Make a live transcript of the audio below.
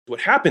What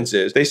happens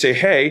is they say,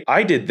 hey,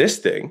 I did this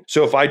thing,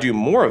 so if I do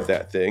more of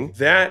that thing,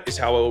 that is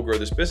how I will grow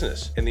this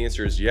business. And the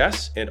answer is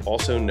yes, and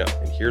also no.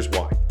 And here's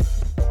why.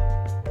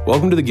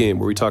 Welcome to The Game,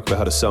 where we talk about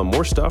how to sell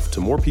more stuff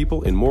to more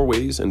people in more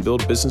ways and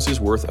build businesses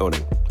worth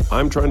owning.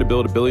 I'm trying to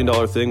build $1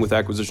 billion thing with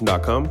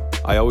Acquisition.com.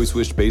 I always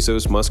wished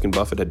Bezos, Musk, and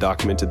Buffett had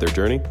documented their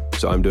journey,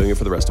 so I'm doing it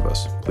for the rest of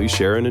us. Please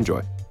share and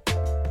enjoy.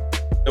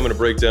 I'm going to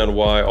break down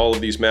why all of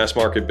these mass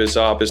market biz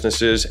op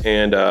businesses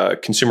and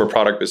consumer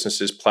product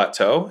businesses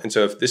plateau. And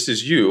so if this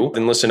is you,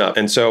 then listen up.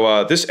 And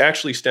so this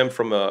actually stemmed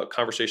from a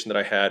conversation that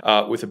I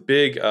had with a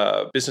big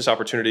business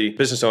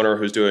owner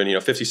who's doing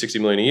 50, 60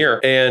 million a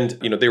year. And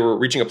they were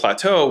reaching a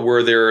plateau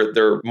where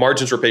their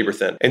margins were paper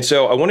thin. And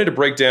so I wanted to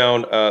break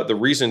down the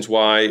reasons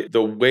why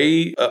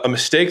a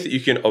mistake that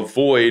you can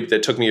avoid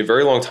that took me a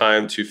very long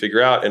time to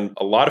figure out and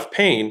a lot of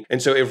pain.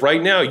 And so if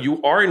right now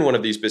you are in one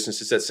of these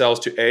businesses that sells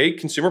to A,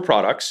 consumer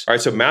products, all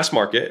right, so mass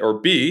market, or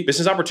B,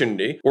 business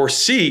opportunity, or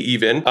C,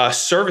 even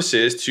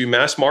services to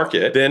mass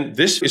market, then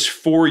this is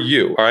for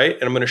you, all right?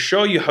 And I'm going to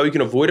show you how you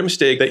can avoid a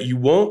mistake that you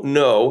won't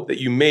know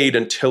that you made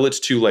until it's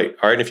too late,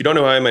 all right? And if you don't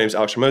know who I am, my name is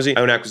Alex Hormozi.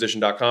 I own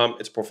Acquisition.com.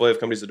 It's a portfolio of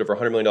companies that do over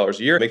 $100 million a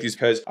year. I make these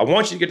because I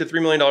want you to get to $3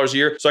 million a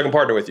year so I can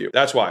partner with you.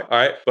 That's why, all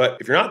right? But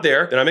if you're not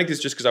there, then I make this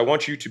just because I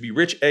want you to be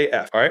rich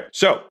AF, all right?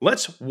 So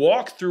let's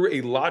walk through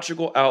a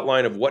logical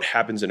outline of what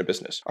happens in a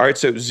business. All right,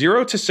 so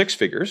 0 to 6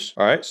 figures,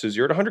 all right? So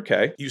 0 to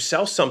 100K, you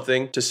sell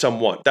something to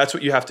someone. That's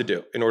what you have to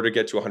do in order to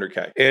get to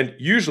 100K. And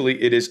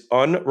usually it is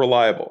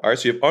unreliable. All right.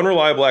 So you have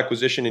unreliable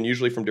acquisition, and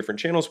usually from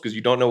different channels because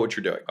you don't know what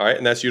you're doing. All right.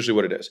 And that's usually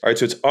what it is. All right.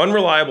 So it's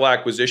unreliable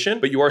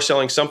acquisition, but you are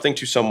selling something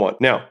to someone.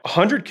 Now,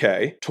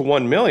 100K to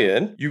 1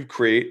 million, you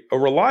create a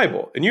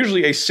reliable and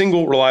usually a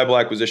single reliable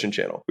acquisition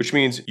channel, which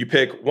means you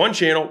pick one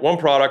channel, one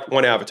product,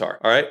 one avatar.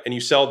 All right. And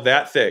you sell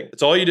that thing.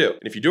 That's all you do.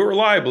 And if you do it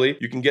reliably,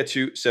 you can get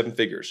to 7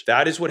 figures.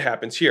 That is what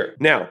happens here.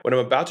 Now, what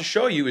I'm about to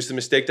show you is the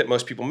mistake that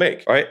most people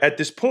make. All right. At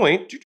this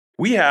point,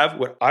 we have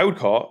what I would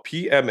call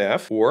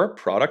PMF, or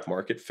product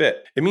market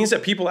fit. It means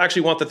that people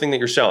actually want the thing that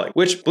you're selling,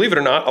 which, believe it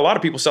or not, a lot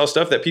of people sell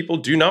stuff that people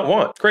do not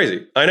want. It's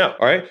crazy. I know.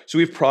 All right. So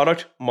we have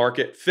product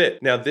market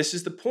fit. Now, this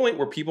is the point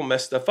where people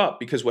mess stuff up,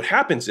 because what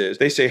happens is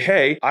they say,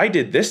 hey, I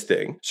did this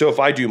thing, so if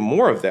I do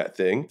more of that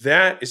thing,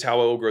 that is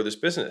how I will grow this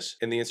business.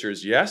 And the answer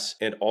is yes,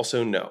 and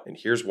also no. And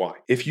here's why.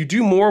 If you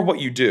do more of what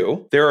you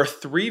do, there are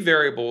 3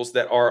 variables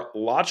that are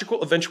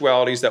logical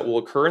eventualities that will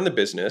occur in the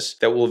business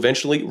that will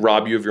eventually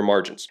rob you of your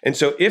margins. And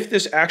so if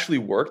this actually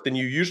worked, then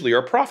you usually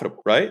are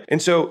profitable, right? And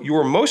so you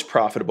are most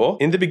profitable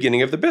in the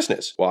beginning of the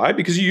business. Why?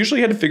 Because you usually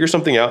had to figure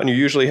something out, and you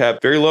usually have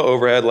very low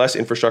overhead, less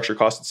infrastructure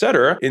costs, et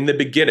cetera, in the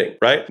beginning,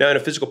 right? Now, in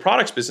a physical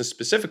products business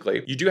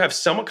specifically, you do have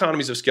some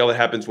economies of scale that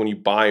happens when you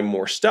buy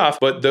more stuff,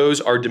 but those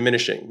are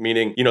diminishing,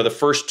 meaning, the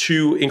first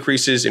 2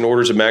 increases in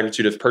orders of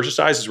magnitude of purchase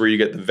size is where you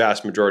get the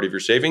vast majority of your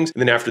savings.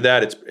 And then after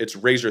that, it's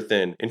razor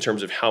thin in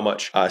terms of how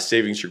much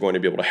savings you're going to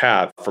be able to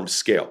have from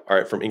scale, all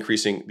right, from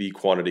increasing the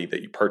quantity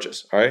that you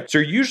purchase, all right? So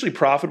you're usually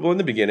profitable in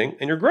the beginning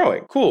and you're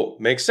growing. Cool.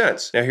 Makes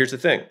sense. Now, here's the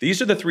thing.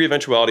 These are the 3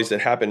 eventualities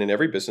that happen in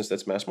every business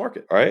that's mass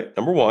market, all right?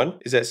 Number 1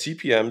 is that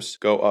CPMs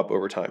go up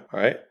over time, all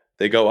right?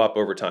 They go up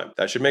over time.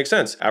 That should make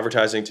sense.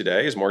 Advertising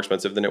today is more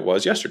expensive than it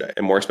was yesterday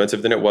and more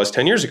expensive than it was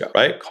 10 years ago,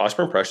 right? Cost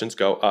per impressions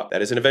go up.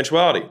 That is an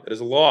eventuality. That is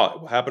a law. It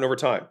will happen over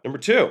time. Number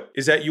 2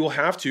 is that you will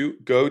have to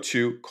go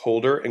to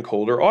colder and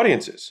colder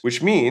audiences,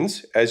 which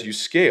means as you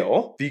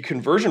scale, the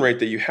conversion rate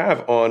that you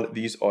have on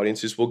these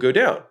audiences will go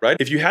down, right?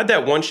 If you had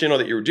that one channel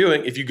that you were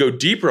doing, if you go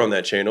deeper on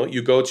that channel,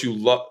 you go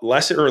to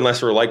lesser and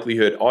lesser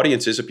likelihood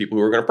audiences of people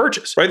who are going to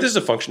purchase, right? This is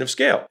a function of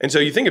scale. And so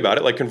you think about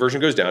it, like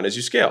conversion goes down as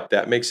you scale.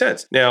 That makes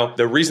sense. Now,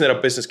 the reason that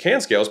a business can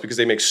scale is because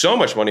they make so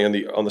much money on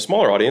the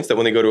smaller audience that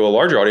when they go to a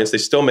larger audience, they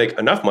still make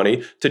enough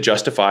money to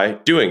justify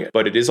doing it.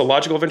 But it is a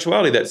logical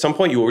eventuality that at some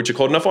point you will reach a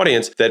cold enough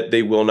audience that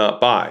they will not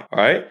buy. All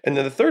right. And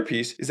then the third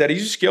piece is that as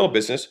you scale a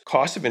business,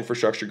 costs of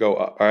infrastructure go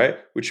up. All right.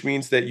 Which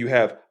means that you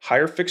have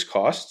higher fixed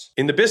costs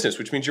in the business,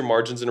 which means your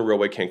margins in a real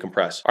way can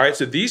compress. All right.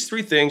 So these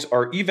 3 things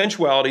are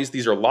eventualities.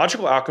 These are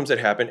logical outcomes that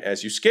happen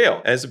as you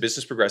scale, as the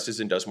business progresses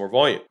and does more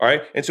volume. All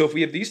right. And so if we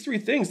have these 3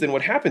 things, then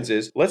what happens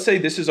is, let's say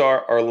this is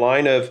our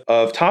line of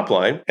top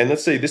line, and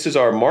let's say this is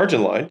our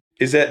margin line,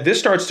 is that this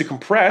starts to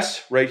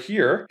compress right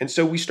here. And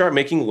so we start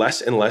making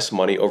less and less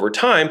money over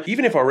time.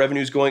 Even if our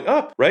revenue is going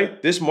up,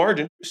 right? This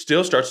margin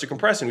still starts to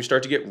compress and we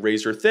start to get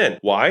razor thin.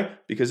 Why?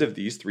 Because of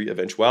these 3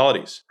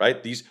 eventualities,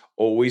 right? These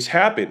always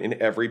happen in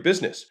every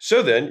business.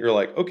 So then you're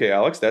like, okay,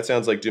 Alex, that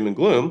sounds like doom and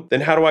gloom.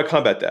 Then how do I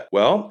combat that?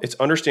 Well, it's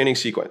understanding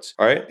sequence.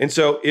 All right. And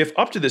so if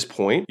up to this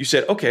point you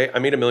said, okay, I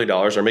made $1 million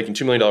or I'm making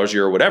 $2 million a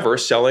year or whatever,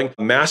 selling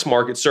mass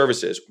market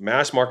services,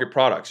 mass market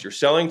products, you're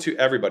selling to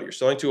everybody. You're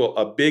selling to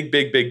a big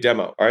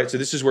demo. All right. So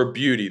this is where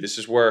beauty, this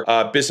is where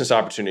business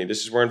opportunity,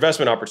 this is where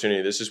investment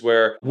opportunity, this is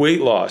where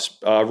weight loss,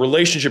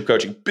 relationship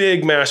coaching,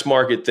 big mass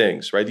market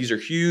things, right? These are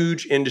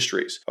huge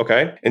industries,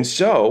 okay? And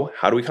so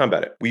how do we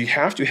combat it? We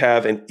have to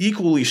have an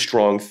equally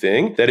strong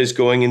thing that is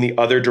going in the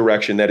other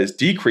direction, that is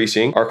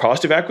decreasing our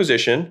cost of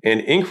acquisition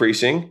and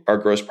increasing our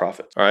gross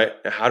profit, all right?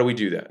 Now, how do we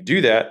do that? We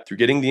do that through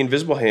getting the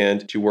invisible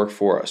hand to work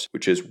for us,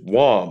 which is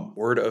WOM,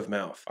 word of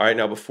mouth. All right,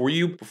 now before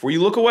you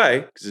look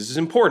away, because this is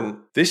important,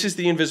 this is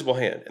the invisible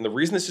hand. And the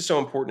reason this is so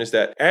important is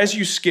that as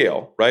you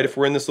scale, right, if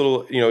we're in this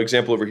little,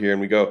 example over here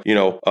and we go,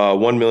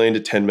 1 million to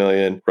 10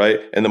 million, right?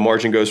 And the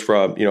margin goes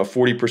from,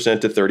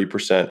 40% to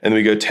 30%. And then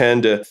we go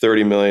 10 to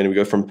 30 million. And we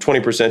go from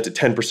 20% to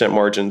 10%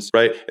 margins,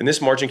 right? And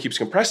this margin keeps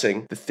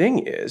compressing. The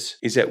thing is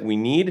that we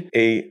need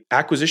a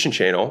acquisition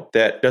channel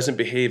that doesn't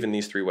behave in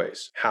these three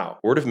ways. How?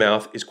 Word of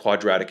mouth is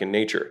quadratic in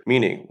nature,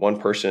 meaning one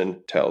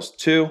person tells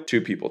two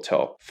people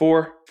tell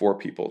four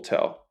people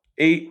tell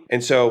 8.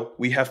 And so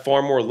we have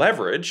far more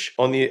leverage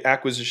on the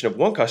acquisition of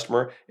one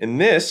customer. And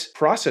this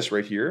process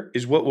right here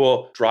is what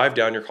will drive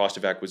down your cost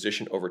of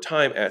acquisition over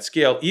time at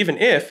scale, even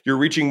if you're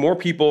reaching more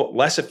people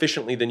less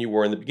efficiently than you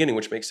were in the beginning,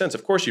 which makes sense.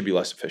 Of course, you'd be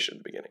less efficient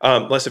at the beginning,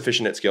 less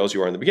efficient at scale as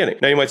you are in the beginning.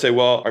 Now you might say,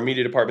 well, our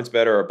media department's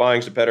better, our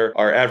buying's better,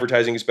 our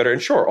advertising is better.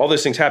 And sure, all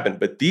those things happen,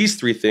 but these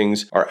three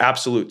things are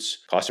absolutes.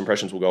 Cost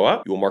impressions will go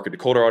up. You will market to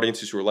colder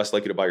audiences who are less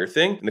likely to buy your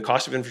thing, and the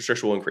cost of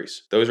infrastructure will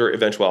increase. Those are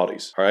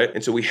eventualities. All right.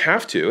 And so we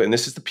have to, and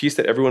this is the piece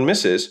that everyone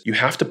misses, you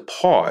have to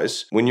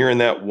pause when you're in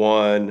that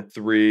 $1,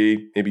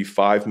 $3, maybe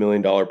 $5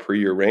 million per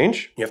year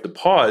range. You have to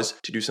pause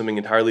to do something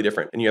entirely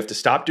different. And you have to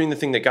stop doing the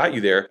thing that got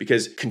you there,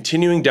 because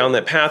continuing down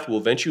that path will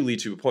eventually lead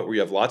to a point where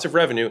you have lots of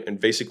revenue and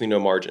basically no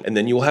margin. And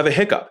then you will have a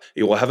hiccup,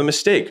 you will have a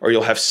mistake, or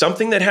you'll have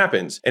something that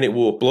happens and it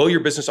will blow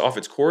your business off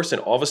its course.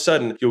 And all of a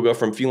sudden you'll go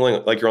from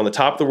feeling like you're on the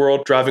top of the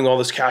world, driving all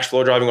this cash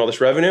flow, driving all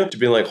this revenue, to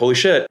being like, holy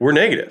shit, we're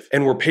negative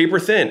and we're paper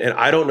thin and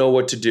I don't know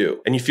what to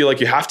do. And you feel like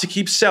you have to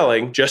keep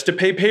selling just to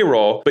pay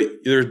payroll, but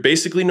there's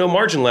basically no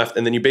margin left.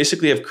 And then you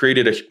basically have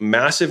created a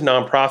massive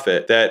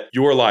nonprofit that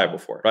you're liable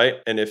for, right?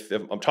 And if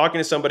I'm talking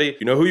to somebody,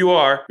 you know who you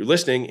are, you're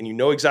listening, and you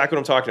know exactly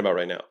what I'm talking about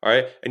right now, all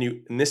right?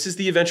 And this is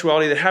the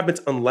eventuality that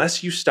happens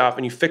unless you stop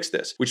and you fix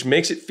this, which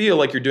makes it feel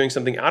like you're doing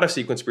something out of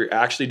sequence, but you're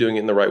actually doing it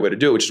in the right way to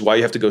do it, which is why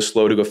you have to go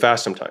slow to go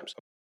fast sometimes.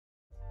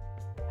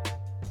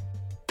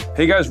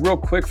 Hey guys, real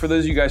quick, for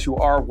those of you guys who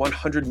are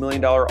 $100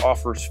 million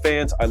offers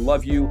fans, I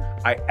love you.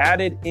 I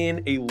added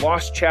in a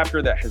lost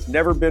chapter that has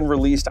never been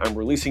released. I'm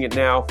releasing it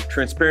now.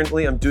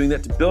 Transparently, I'm doing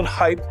that to build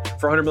hype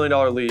for $100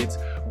 million leads.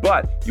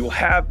 But you will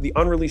have the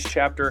unreleased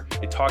chapter.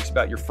 It talks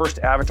about your first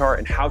avatar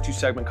and how to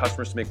segment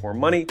customers to make more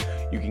money.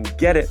 You can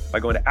get it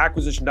by going to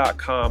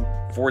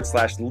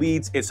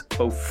acquisition.com/leads. It's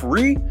for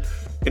free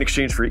in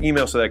exchange for your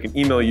email, so that I can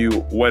email you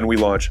when we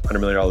launch $100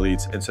 million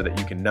leads, and so that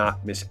you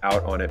cannot miss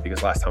out on it,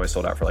 because last time I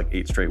sold out for like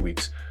 8 straight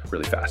weeks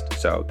really fast.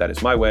 So that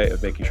is my way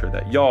of making sure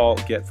that y'all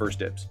get first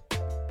dibs.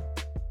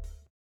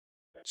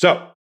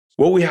 So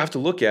what we have to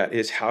look at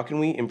is, how can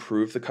we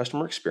improve the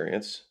customer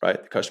experience,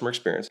 right? The customer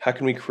experience. How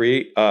can we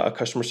create a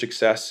customer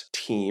success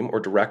team or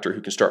director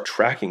who can start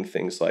tracking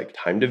things like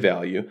time to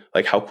value,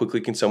 like how quickly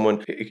can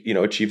someone,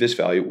 achieve this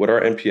value? What are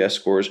our NPS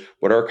scores?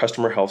 What are our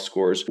customer health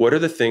scores? What are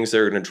the things that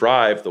are going to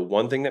drive the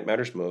one thing that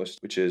matters most,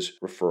 which is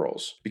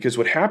referrals? Because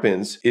what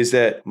happens is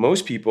that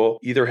most people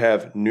either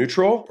have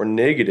neutral or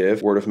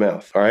negative word of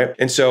mouth, all right?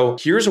 And so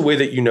here's a way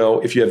that you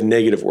know if you have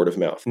negative word of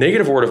mouth.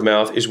 Negative word of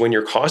mouth is when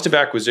your cost of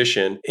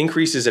acquisition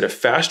increases at a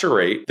faster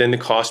rate than the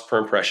cost per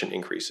impression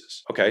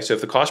increases. Okay, so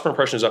if the cost per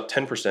impression is up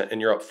 10% and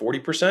you're up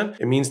 40%,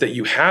 it means that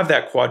you have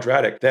that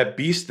quadratic, that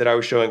beast that I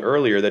was showing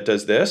earlier that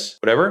does this,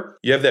 whatever,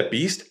 you have that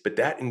beast, but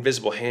that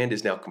invisible hand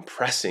is now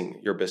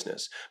compressing your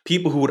business.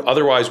 People who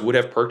would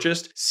have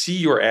purchased see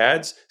your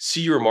ads,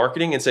 see your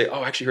marketing, and say, oh,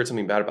 I actually heard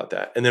something bad about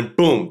that. And then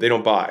boom, they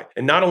don't buy.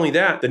 And not only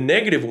that, the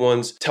negative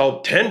ones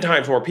tell 10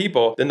 times more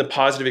people than the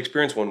positive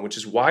experience one, which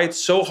is why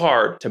it's so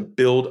hard to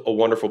build a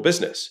wonderful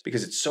business,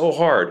 because it's so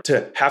hard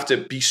to have to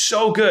be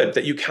so good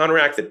that you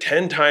counteract the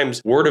 10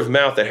 times word of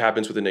mouth that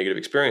happens with a negative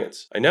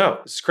experience. I know,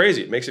 it's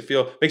crazy. It makes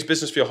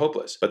business feel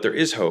hopeless, but there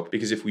is hope,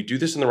 because if we do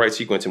this in the right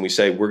sequence and we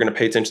say, we're going to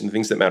pay attention to the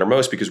things that matter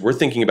most, because we're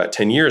thinking about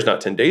 10 years,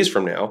 not 10 days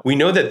from now, we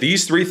know that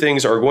these 3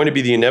 things are going to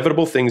be the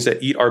inevitable things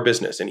that eat our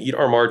business and eat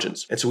our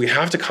margins. And so we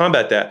have to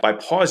combat that by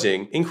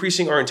pausing,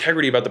 increasing our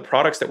integrity about the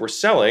products that we're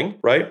selling,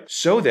 right?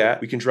 So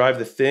that we can drive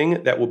the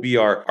thing that will be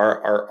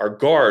our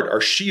guard,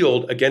 our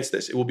shield against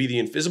this. It will be the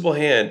invisible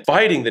hand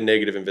fighting the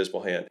negative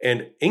invisible hand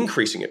and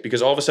increasing it,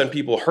 because all of a sudden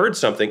people heard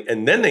something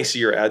and then they see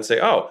your ad and say,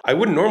 oh, I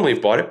wouldn't normally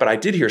have bought it, but I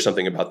did hear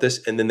something about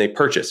this. And then they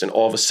purchase. And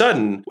all of a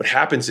sudden what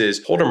happens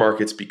is holder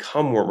markets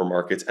become warmer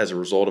markets as a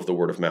result of the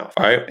word of mouth.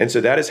 All right. And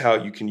so that is how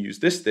you can use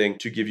this thing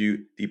to give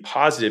you the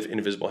positive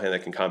invisible hand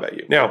that can combat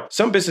you. Now,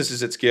 some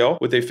businesses at scale,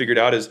 what they figured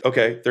out is,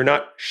 okay, they're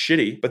not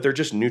shitty, but they're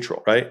just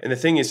neutral, right? And the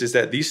thing is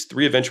that these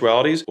 3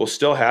 eventualities will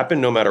still happen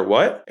no matter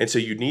what. And so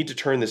you need to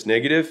turn this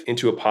negative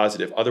into a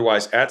positive.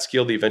 Otherwise, at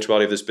scale, the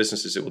eventuality of this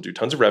business is it will do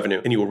tons of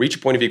revenue and you will reach a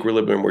point of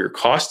equilibrium where your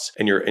costs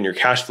and your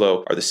cash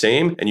flow are the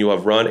same, and you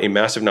have run a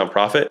massive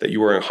nonprofit that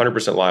you are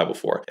 100% liable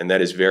for. And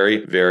that is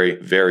very, very,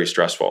 very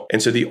stressful.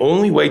 And so the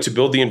only way to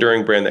build the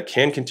enduring brand that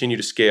can continue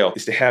to scale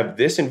is to have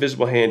this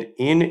invisible hand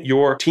in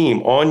your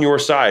team on your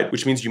side,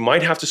 which means you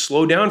might have to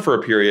slow down for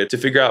a period to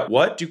figure out,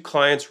 what do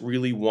clients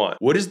really want?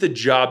 What is the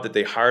job that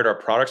they hired our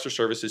products or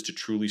services to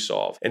truly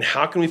solve? And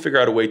how can we figure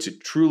out a way to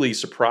truly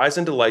surprise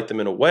and delight them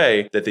in a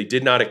way that they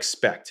did not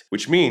expect?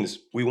 Which means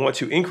we want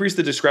to increase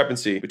the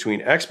discrepancy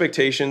between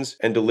expectations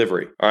and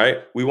delivery. All right.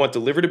 We want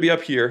delivery to be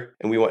up here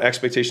and we want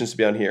expectations to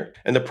be on here.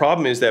 And the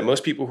problem is that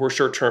most people who are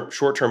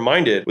short-term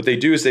minded, what they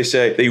do is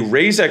they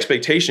raise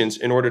expectations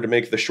in order to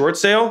make the short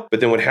sale. But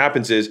then what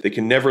happens is they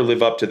can never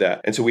live up to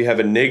that. And so we have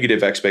a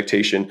negative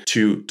expectation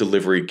to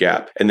delivery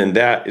gap. And then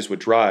that is what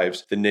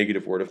drives the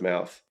negative word of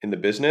mouth in the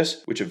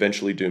business, which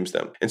eventually dooms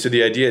them. And so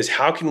the idea is,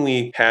 how can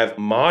we have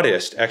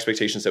modest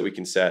expectations that we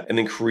can set and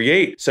then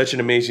create such an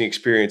amazing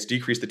experience,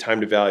 decrease the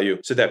time to value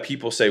so that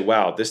people say,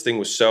 wow, this thing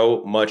was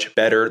so much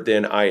better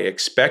than I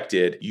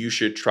expected. You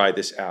should try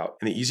this out.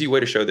 And the easy way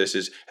to show this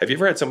is, have you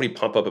ever had somebody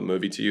pump up a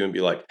movie to you and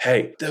be like,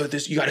 hey,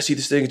 you got to see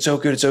this thing. It's so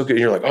good. It's so good. And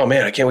you're like, oh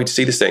man, I can't wait to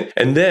see this thing.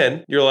 And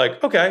then you're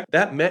like, okay,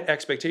 that met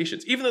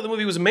expectations, even though the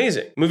movie was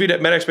amazing. The movie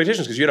met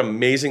expectations because you had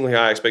amazingly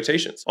high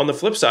expectations. On the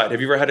flip side,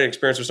 have you ever had an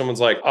experience where someone's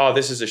like, oh,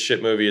 this is a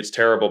shit movie. It's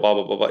terrible, blah,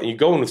 blah, blah, blah. And you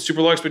go in with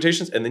super low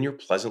expectations and then you're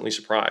pleasantly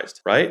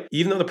surprised, right?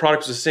 Even though the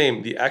product was the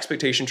same, the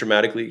expectation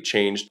dramatically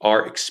changed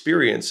our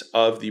experience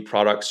of the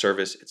product,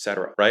 service,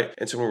 etc., right?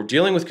 And so when we're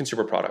dealing with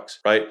consumer products,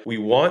 right, we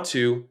want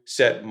to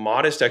set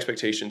modest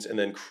expectations and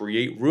then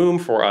create room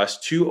for us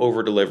to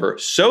over deliver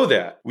so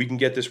that we can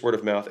get this word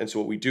of mouth. And so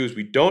what we do is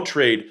we don't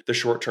trade the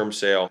short-term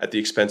sale at the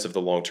expense of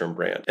the long-term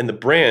brand. And the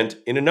brand,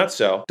 in a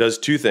nutshell, does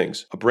two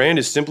things. A brand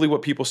is simply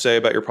what people say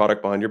about your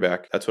product behind your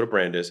back. That's what a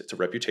brand is. It's a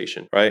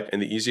reputation, right?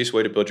 And the easiest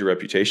way to build your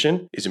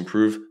reputation is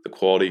improve the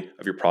quality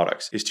of your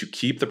products, is to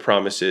keep the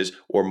promises,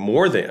 or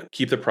more than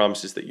keep the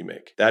promises that you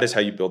make. That is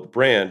how you build the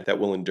brand that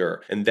will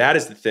endure. And that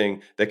is the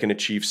thing that can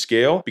achieve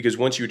scale, because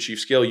once you achieve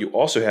scale, you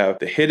also have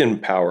the hidden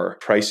power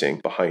pricing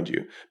behind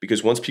you.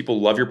 Because once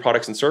people love your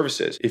products and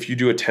services, if you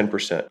do a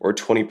 10% or a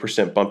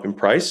 20% bump in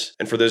price,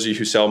 and for those of you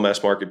who sell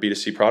mass market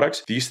B2C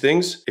products, these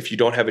things, if you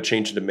don't have a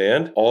change in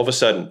demand, all of a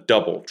sudden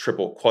double,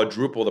 triple,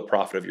 quadruple the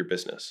profit of your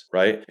business,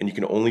 right? And you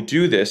can only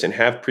do this and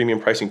have premium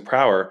pricing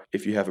power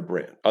if you have a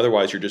brand.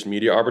 Otherwise, you're just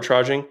media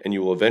arbitraging, and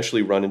you will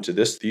eventually run into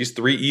these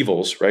three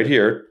evils right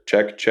here.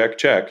 Check, check,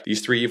 check.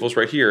 These three evils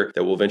right here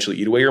that will eventually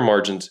eat away your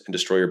margins and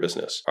destroy your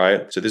business. All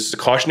right. So this is a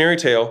cautionary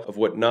tale of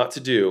what not to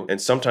do.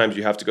 And sometimes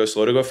you have to go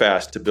slow to go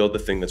fast to build the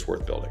thing that's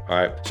worth building. All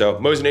right. So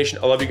Mosey Nation,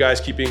 I love you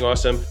guys. Keep being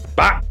awesome.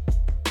 Bye.